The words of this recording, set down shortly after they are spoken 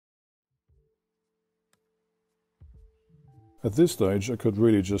At this stage I could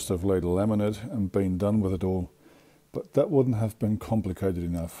really just have laid a laminate and been done with it all, but that wouldn't have been complicated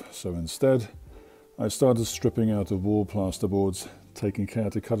enough, so instead I started stripping out the wall plasterboards, taking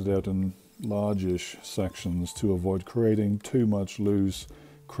care to cut it out in largish sections to avoid creating too much loose,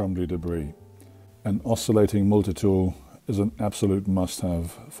 crumbly debris. An oscillating multi-tool is an absolute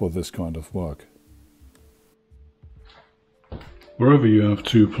must-have for this kind of work. Wherever you have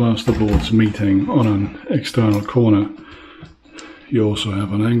two plasterboards meeting on an external corner, you also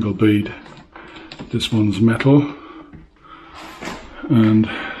have an angle bead. This one's metal, and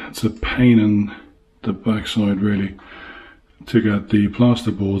it's a pain in the backside really to get the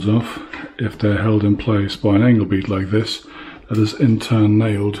plasterboards off if they're held in place by an angle bead like this that is in turn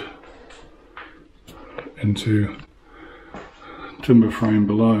nailed into timber frame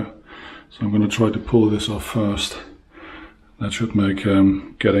below. So I'm going to try to pull this off first. That should make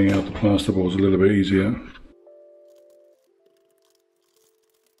getting out the plasterboards a little bit easier.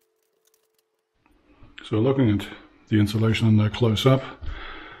 So looking at the insulation in there close up,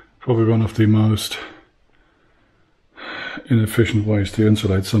 probably one of the most inefficient ways to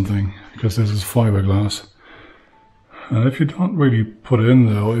insulate something, because this is fiberglass. And if you don't really put it in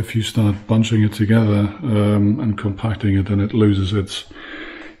there, or if you start bunching it together and compacting it, then it loses its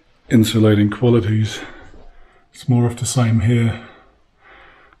insulating qualities. It's more of the same here.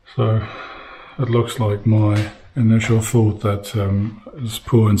 So it looks like my initial thought that it's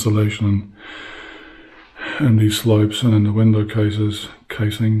poor insulation in these slopes and in the window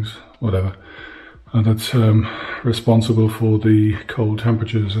casings, whatever. And it's responsible for the cold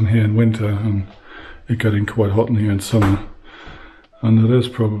temperatures in here in winter and it getting quite hot in here in summer. And it is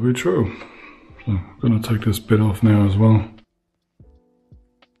probably true. So I'm going to take this bit off now as well.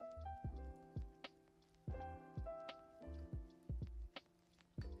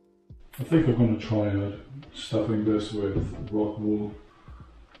 I think I'm going to try out stuffing this with rock wool.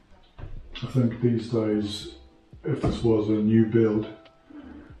 I think these days, if this was a new build,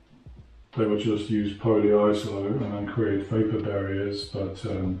 they would just use polyiso and then create vapor barriers, but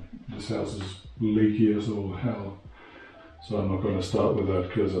this house is leaky as all hell. So I'm not going to start with that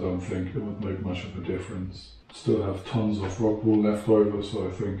because I don't think it would make much of a difference. Still have tons of rock wool left over, so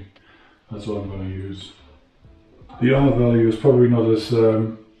I think that's what I'm going to use. The R value is probably not as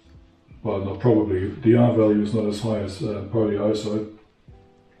well, not probably. The R value is not as high as polyiso,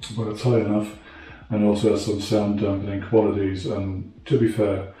 but it's high enough, and also has some sound dampening qualities. And to be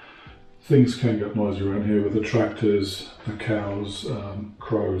fair, things can get noisy around here with the tractors, the cows,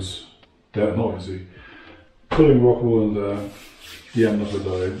 crows. They're noisy. Putting rock wool in there, the end of the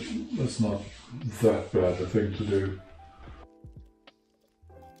day, that's not that bad a thing to do.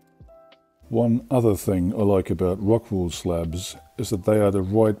 One other thing I like about rock wool slabs is that they are the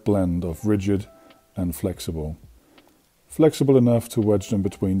right blend of rigid and flexible. Flexible enough to wedge them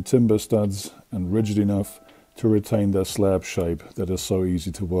between timber studs and rigid enough to retain their slab shape that is so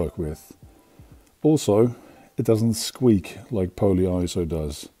easy to work with. Also, it doesn't squeak like polyiso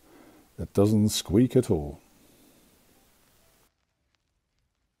does. It doesn't squeak at all.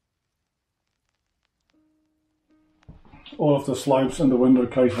 All of the slopes and the window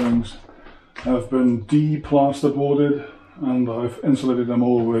casings have been de-plasterboarded, and I've insulated them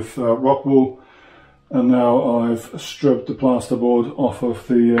all with rock wool, and now I've stripped the plasterboard off of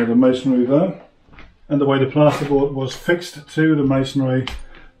the masonry there. And the way the plasterboard was fixed to the masonry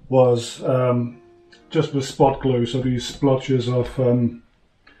was just with spot glue, so these splotches of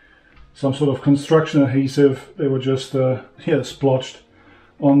some sort of construction adhesive, they were just splotched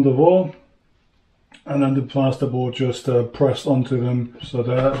on the wall, and then the plasterboard just pressed onto them, so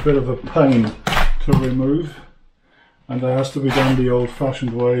they're a bit of a pain to remove, and that has to be done the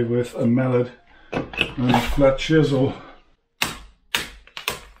old-fashioned way with a mallet and a flat chisel.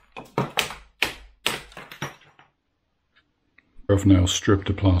 I've now stripped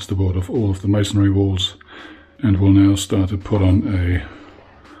the plasterboard of all of the masonry walls, and will now start to put on a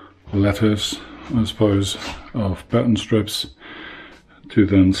lattice, I suppose, of batten strips to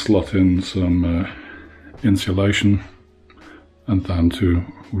then slot in some insulation, and then to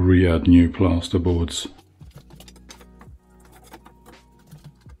re-add new plasterboards.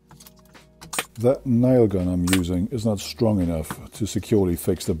 That nail gun I'm using is not strong enough to securely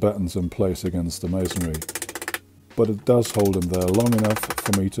fix the battens in place against the masonry, but it does hold them there long enough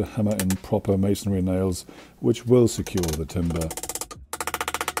for me to hammer in proper masonry nails which will secure the timber.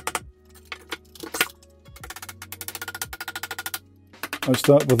 I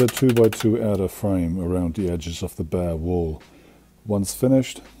start with a 2x2 outer frame around the edges of the bare wall. Once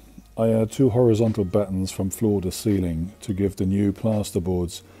finished, I add 2 horizontal battens from floor to ceiling to give the new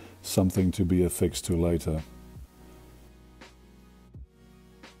plasterboards something to be affixed to later.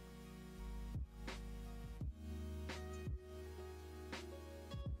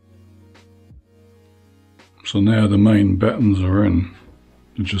 So now the main battens are in.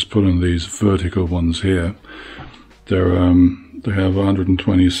 I just put in these vertical ones here. They're they have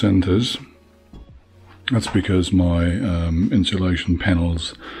 120 centers. That's because my insulation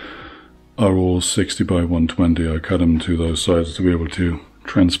panels are all 60 by 120. I cut them to those sizes to be able to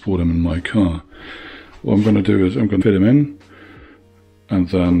transport them in my car. What I'm going to do is I'm going to fit them in, and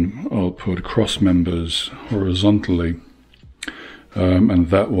then I'll put cross members horizontally, and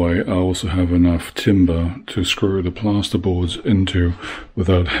that way I also have enough timber to screw the plasterboards into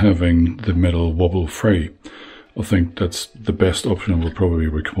without having the metal wobble free. I think that's the best option. Will probably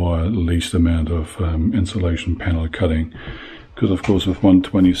require the least amount of insulation panel cutting, because of course with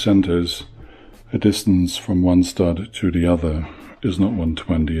 120 centers, a distance from one stud to the other is not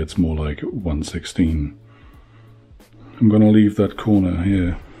 120, it's more like 116. I'm going to leave that corner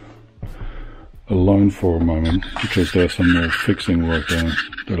here alone for a moment, because there's some more fixing work there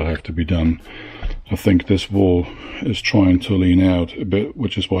that'll have to be done. I think this wall is trying to lean out a bit,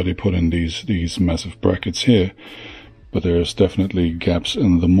 which is why they put in these massive brackets here. But there's definitely gaps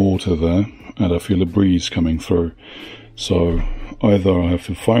in the mortar there, and I feel a breeze coming through. So either I have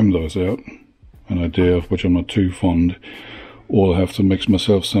to foam those out, an idea of which I'm not too fond, or I'll have to mix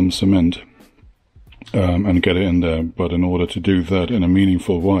myself some cement and get it in there. But in order to do that in a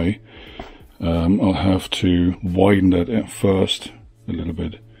meaningful way, I'll have to widen that at first a little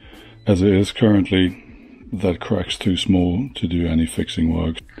bit. As it is currently, that crack's too small to do any fixing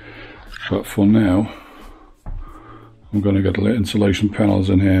work. But for now, I'm going to get the insulation panels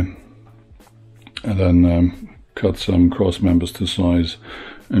in here, and then cut some cross members to size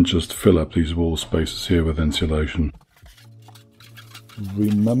and just fill up these wall spaces here with insulation.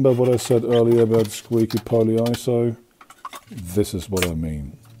 Remember what I said earlier about squeaky polyiso? This is what I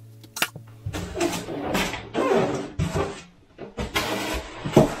mean.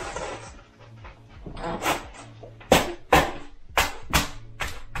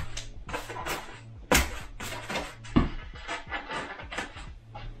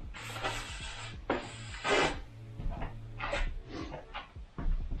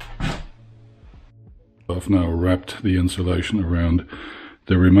 I've now wrapped the insulation around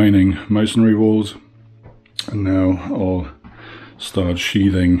the remaining masonry walls, and now I'll start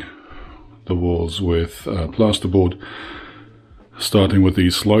sheathing the walls with plasterboard, starting with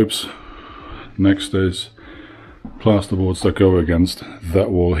these slopes. Next is plasterboards that go against that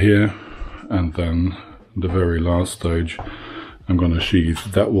wall here, and then the very last stage I'm going to sheathe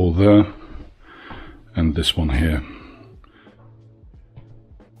that wall there and this one here.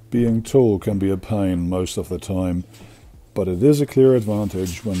 Being tall can be a pain most of the time, but it is a clear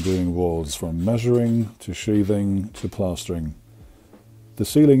advantage when doing walls, from measuring to sheathing to plastering. The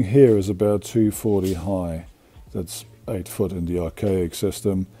ceiling here is about 240 high, that's 8 foot in the archaic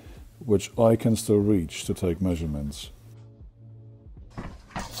system, which I can still reach to take measurements.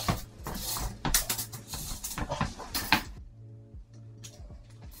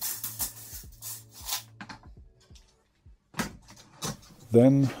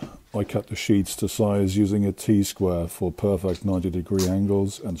 Then I cut the sheets to size using a T-square for perfect 90-degree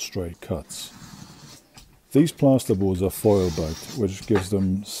angles and straight cuts. These plasterboards are foil backed, which gives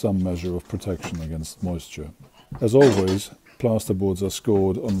them some measure of protection against moisture. As always, plasterboards are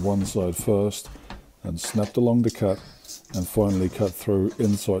scored on one side first and snapped along the cut, and finally cut through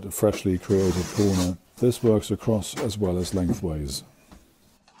inside a freshly created corner. This works across as well as lengthways.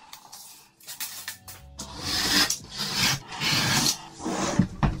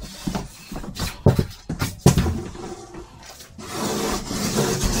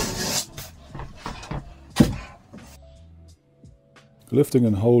 Lifting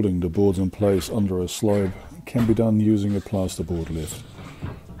and holding the boards in place under a slope can be done using a plasterboard lift.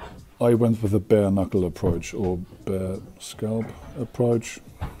 I went with a bare knuckle approach, or bare scalp approach.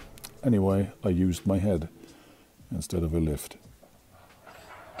 Anyway, I used my head instead of a lift.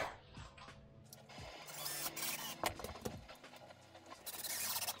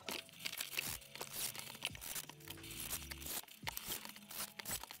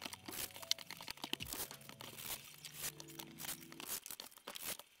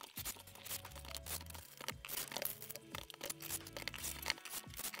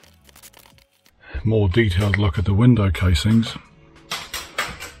 More detailed look at the window casings.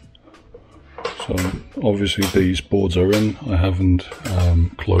 So obviously these boards are in. I haven't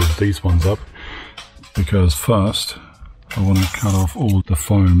closed these ones up because first I want to cut off all the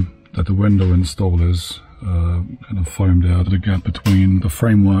foam that the window installers kind of foamed out the gap between the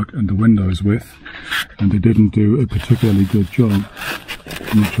framework and the windows with, and they didn't do a particularly good job.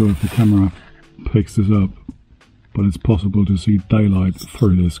 I'm not sure if the camera picks this up, but it's possible to see daylight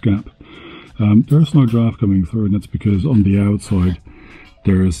through this gap. There's no draft coming through, and that's because on the outside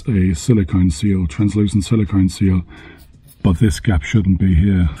there is a silicone seal, translucent silicone seal, but this gap shouldn't be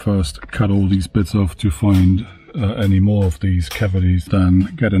here. First cut all these bits off to find any more of these cavities,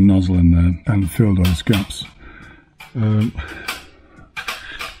 then get a nozzle in there and fill those gaps. The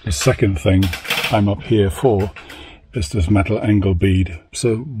second thing I'm up here for is this metal angle bead.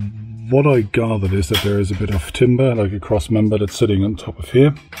 So what I gathered is that there is a bit of timber, like a cross member, that's sitting on top of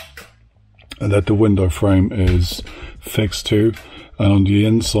here, and that the window frame is fixed to. And on the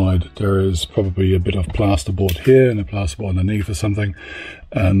inside there is probably a bit of plasterboard here and a plasterboard underneath or something,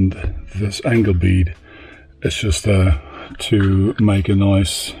 and this angle bead is just there to make a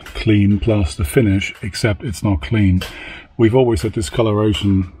nice clean plaster finish, except it's not clean. We've always had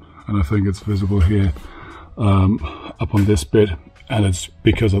discoloration, and I think it's visible here up on this bit, and it's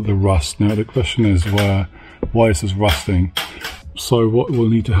because of the rust. Now the question is, why is this rusting? So what will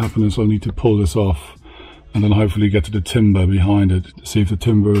need to happen is I'll need to pull this off and then hopefully get to the timber behind it to see if the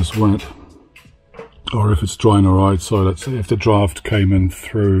timber is wet or if it's drying alright. So let's say if the draft came in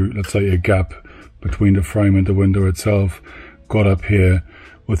through, let's say, a gap between the frame and the window itself, got up here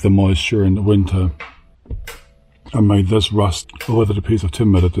with the moisture in the winter and made this rust, or whether the piece of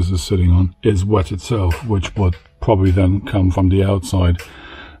timber that this is sitting on is wet itself, which would probably then come from the outside,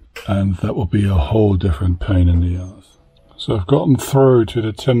 and that will be a whole different pain in the ass. So I've gotten through to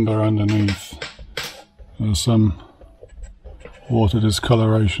the timber underneath. There's some water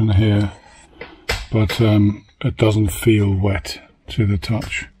discoloration here, but it doesn't feel wet to the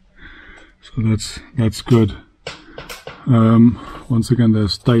touch, so that's good. Once again,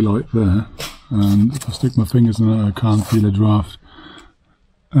 there's daylight there, and if I stick my fingers in it I can't feel a draft,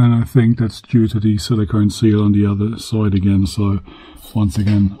 and I think that's due to the silicone seal on the other side again. So once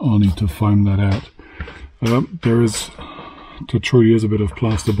again I'll need to foam that out. There truly is a bit of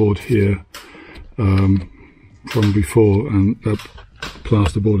plasterboard here from before, and that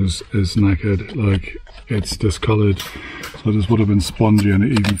plasterboard is knackered, like it's discolored. So this would have been spongy, and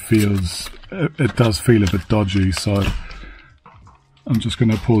it even feels, it does feel a bit dodgy. So I'm just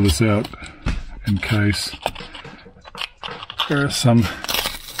going to pull this out in case there's some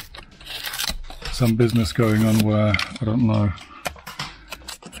business going on where, I don't know,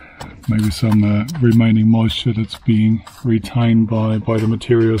 maybe some remaining moisture that's being retained by the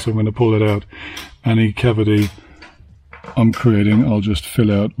material. So I'm going to pull it out. Any cavity I'm creating I'll just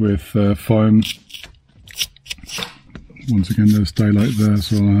fill out with foam. Once again, there's daylight there,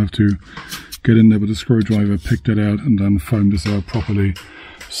 so I'll have to get in there with a screwdriver, pick that out, and then foam this out properly.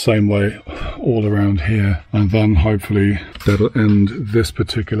 Same way all around here, and then hopefully that'll end this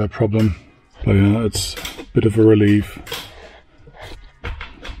particular problem. But yeah, it's a bit of a relief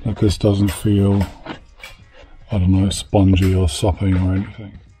that this doesn't feel, I don't know, spongy or sopping or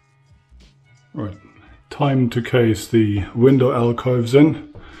anything. Right, time to case the window alcoves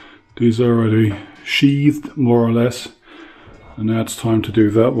in. These are already sheathed, more or less, and now it's time to do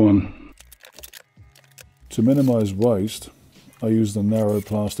that one. To minimize waste, I use the narrow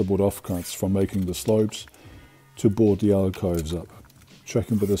plasterboard offcuts from making the slopes to board the alcoves up,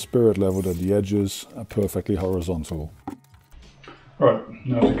 checking with the spirit level that the edges are perfectly horizontal. Right,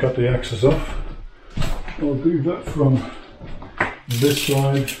 now to cut the axis off, I'll do that from this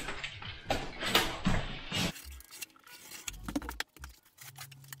side.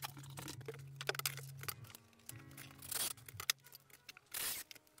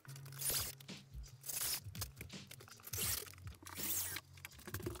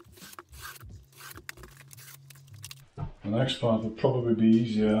 The next part would probably be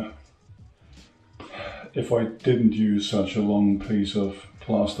easier if I didn't use such a long piece of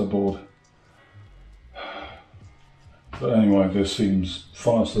plasterboard. But anyway, this seems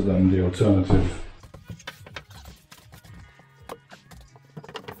faster than the alternative.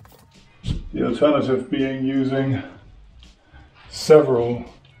 The alternative being using several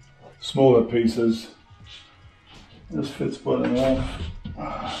smaller pieces. This fits well enough.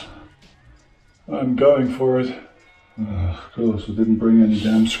 I'm going for it. Of course, I didn't bring any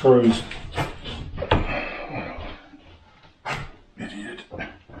damn screws. Idiot.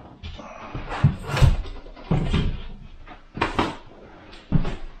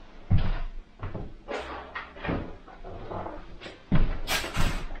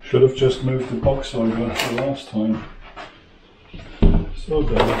 Should have just moved the box over the last time. So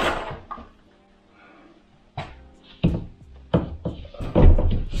bad.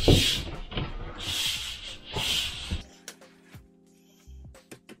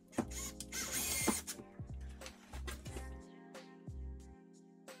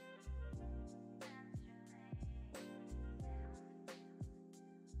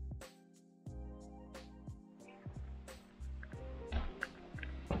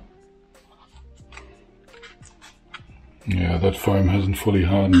 Yeah, that foam hasn't fully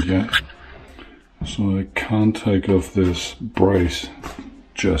hardened yet, so I can't take off this brace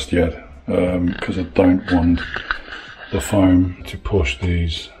just yet, because I don't want the foam to push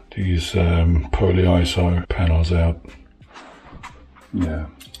these polyiso panels out. Yeah,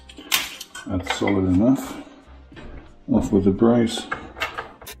 that's solid enough. Off with the brace.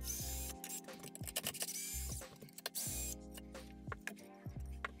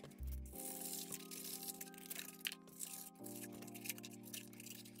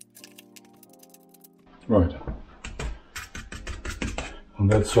 Right,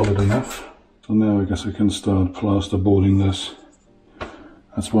 and that's solid enough. So now I guess I can start plasterboarding this.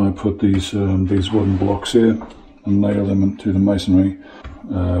 That's why I put these wooden blocks here and nail them into the masonry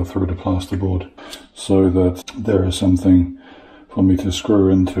through the plasterboard, so that there is something for me to screw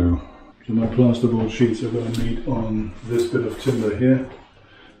into. So my plasterboard sheets are going to meet on this bit of timber here.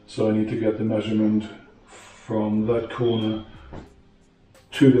 So I need to get the measurement from that corner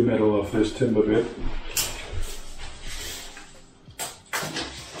to the middle of this timber bit.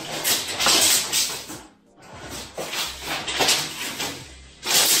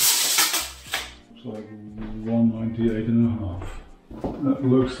 It's like 198.5. That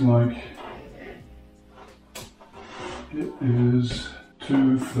looks like it is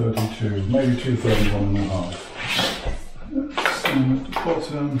 232, maybe 231.5. And at the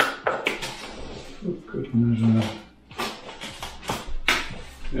bottom, for good measure.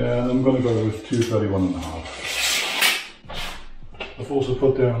 Yeah, I'm going to go with 231.5. I've also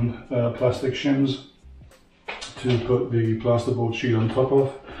put down plastic shims to put the plasterboard sheet on top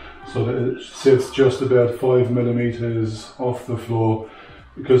of, so that it sits just about 5mm off the floor,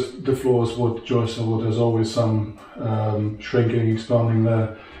 because the floor is wood, joists are wood. There's always some shrinking, expanding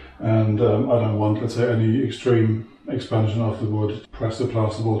there, and I don't want, let's say, any extreme expansion of the wood, press the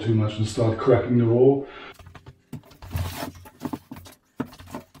plasterboard too much and start cracking the wall.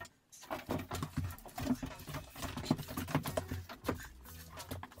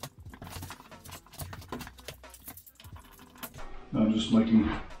 I'm just making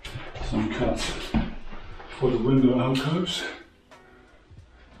some cuts for the window alcoves,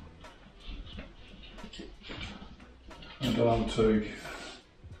 and I'll take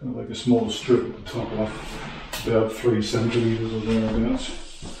kind of like a small strip at the top off, about 3 centimeters or thereabouts.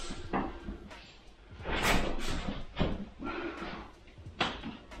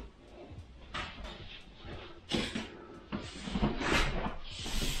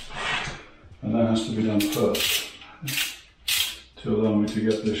 And that has to be done first, to allow me to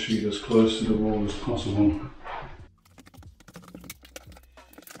get this sheet as close to the wall as possible.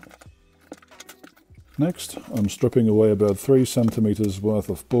 Next, I'm stripping away about 3 centimeters worth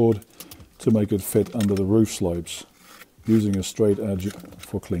of board to make it fit under the roof slopes, using a straight edge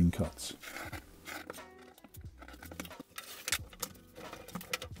for clean cuts.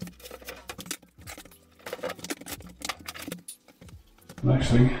 Next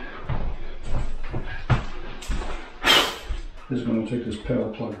thing is going to take this power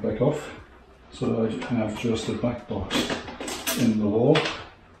plug back off, so that I have just the back box in the wall,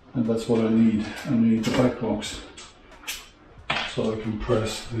 and that's what I need. I need the back box so I can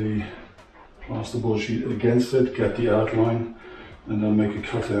press the plasterboard sheet against it, get the outline, and then make a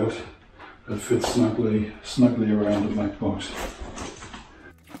cutout that fits snugly around the back box.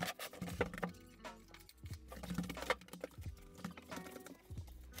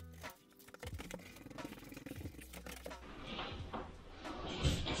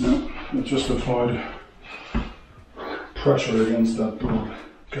 Now, I just applied pressure against that board,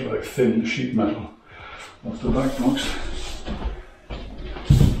 get like thin sheet metal off the back box,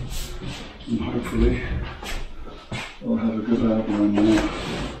 and hopefully I'll have a good outline now.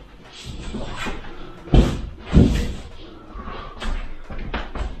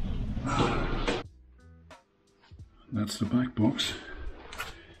 That's the back box.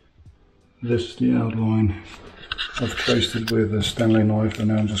 This is the outline. I've traced it with a Stanley knife, and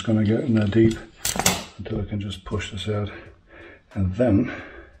now I'm just going to get in there deep until I can just push this out, and then,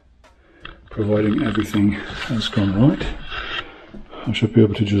 providing everything has gone right, I should be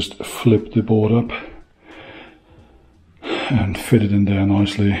able to just flip the board up and fit it in there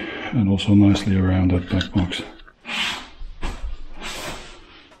nicely, and also nicely around that back box.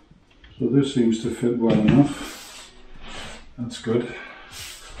 So this seems to fit well enough. That's good.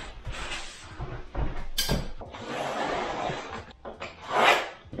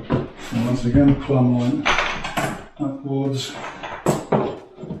 And once again, plumb line upwards.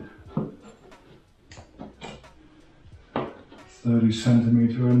 .30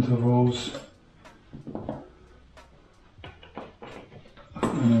 centimeter intervals,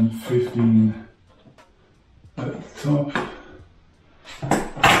 and then 15 at the top.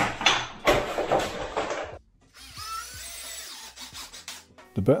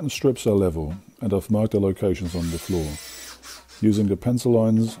 The batten strips are level and I've marked the locations on the floor. Using the pencil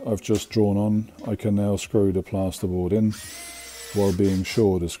lines I've just drawn on, I can now screw the plasterboard in, while being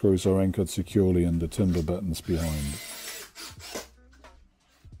sure the screws are anchored securely in the timber battens behind.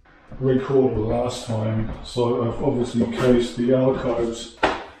 Recall the last time, so I've obviously cased the alcoves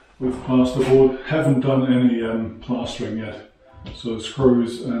with plasterboard. Haven't done any plastering yet, so the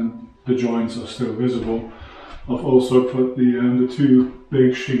screws and the joints are still visible. I've also put the two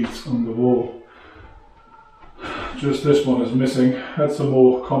big sheets on the wall. Just this one is missing. That's a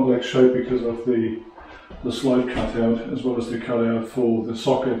more complex shape because of the slide cutout as well as the cutout for the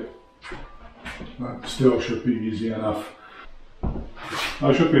socket. That still should be easy enough.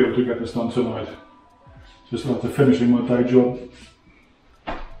 I should be able to get this done tonight. Just after finishing my day job.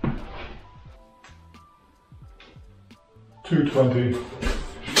 220.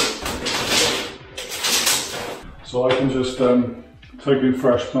 So I can just take in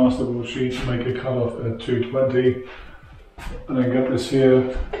fresh plasterboard sheets, make a cut off at 220, and then get this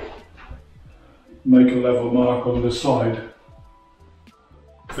here, make a level mark on the side.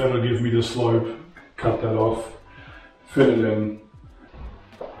 That'll give me the slope, cut that off, fit it in.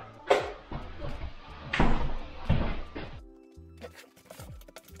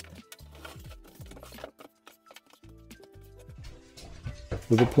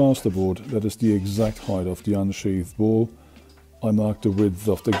 With a plasterboard that is the exact height of the unsheathed bore, I mark the width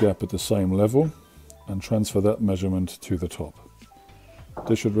of the gap at the same level and transfer that measurement to the top.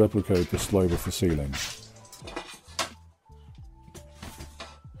 This should replicate the slope of the ceiling.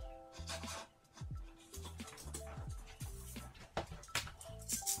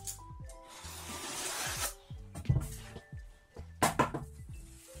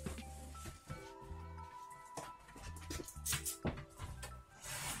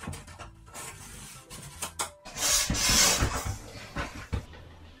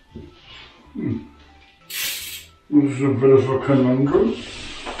 This is a bit of a conundrum.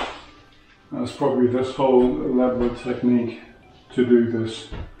 That's probably this whole elaborate technique to do this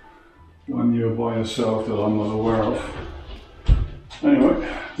when you're by yourself that I'm not aware of.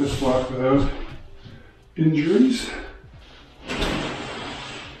 Anyway, this worked without injuries.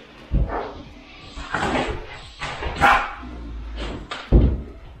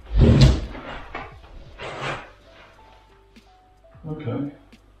 Okay.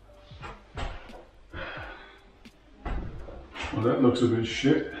 Well, that looks a bit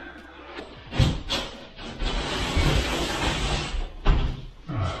shit.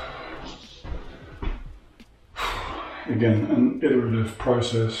 Again, an iterative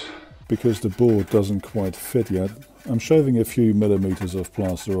process. Because the board doesn't quite fit yet, I'm shaving a few millimeters of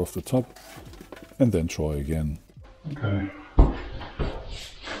plaster off the top and then try again. Okay.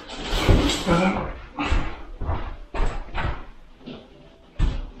 That's better.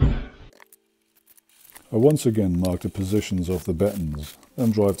 I once again mark the positions of the battens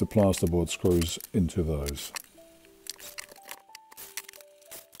and drive the plasterboard screws into those.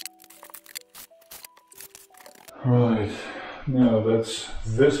 Right, now that's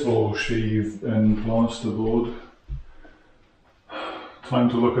this wall sheathed in plasterboard. Time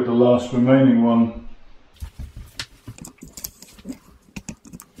to look at the last remaining one,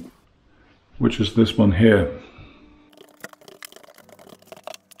 which is this one here.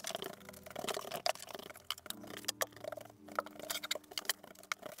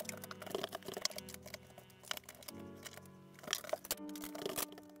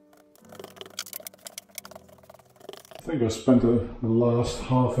 I think I spent the last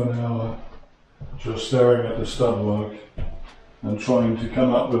half an hour just staring at the stud work and trying to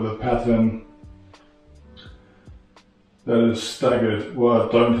come up with a pattern that is staggered, where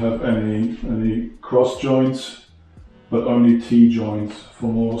I don't have any cross joints but only T-joints for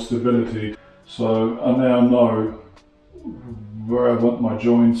more stability. So I now know where I want my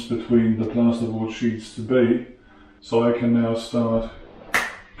joints between the plasterboard sheets to be, so I can now start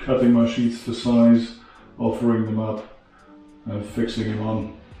cutting my sheets to size, offering them up and fixing them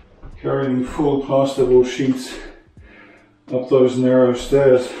on. Carrying full plasterboard sheets up those narrow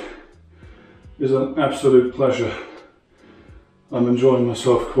stairs is an absolute pleasure. I'm enjoying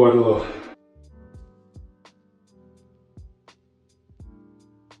myself quite a lot.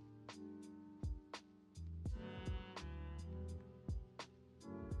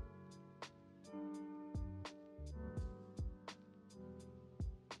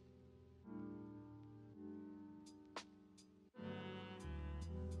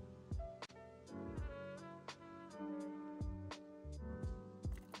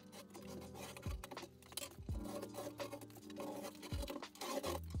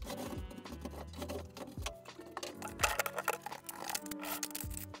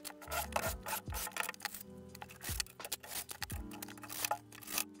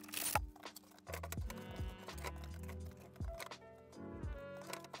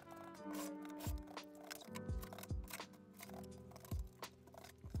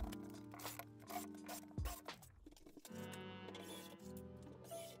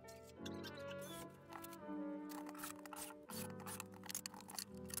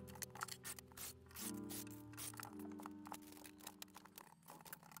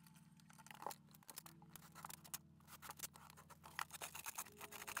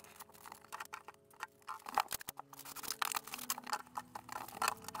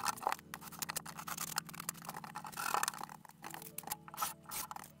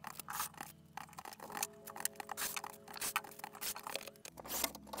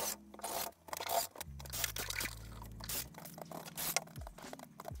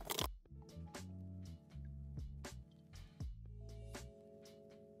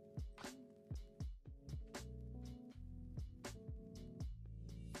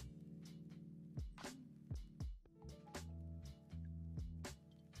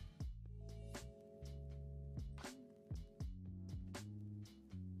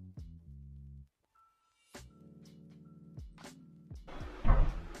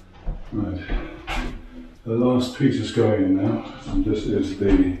 Right, the last piece is going in now, and this is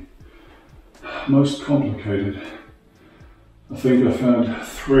the most complicated. I think I found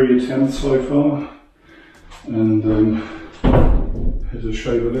 3 attempts so far, and had to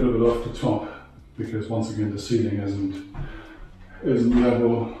shave a little bit off the top because once again the ceiling isn't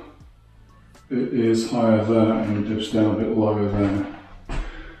level. It is higher there and dips down a bit lower there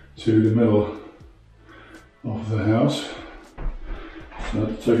to the middle of the house. So I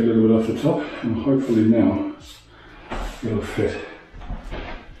have to take a little bit off the top, and hopefully now it'll fit.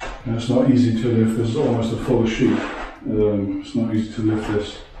 And it's not easy to lift. This is almost a full sheet. It's not easy to lift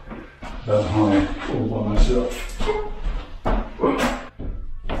this that high all by myself.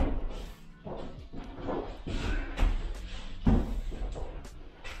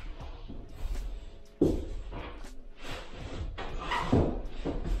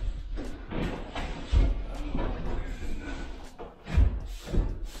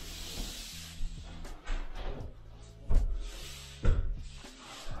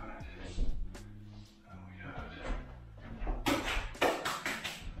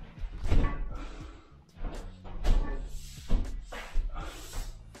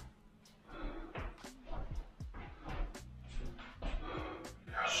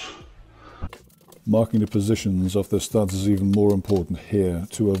 Marking the positions of the studs is even more important here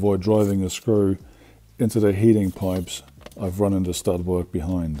to avoid driving a screw into the heating pipes I've run into stud work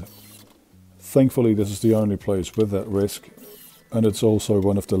behind. Thankfully this is the only place with that risk, and it's also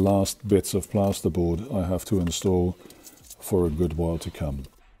one of the last bits of plasterboard I have to install for a good while to come.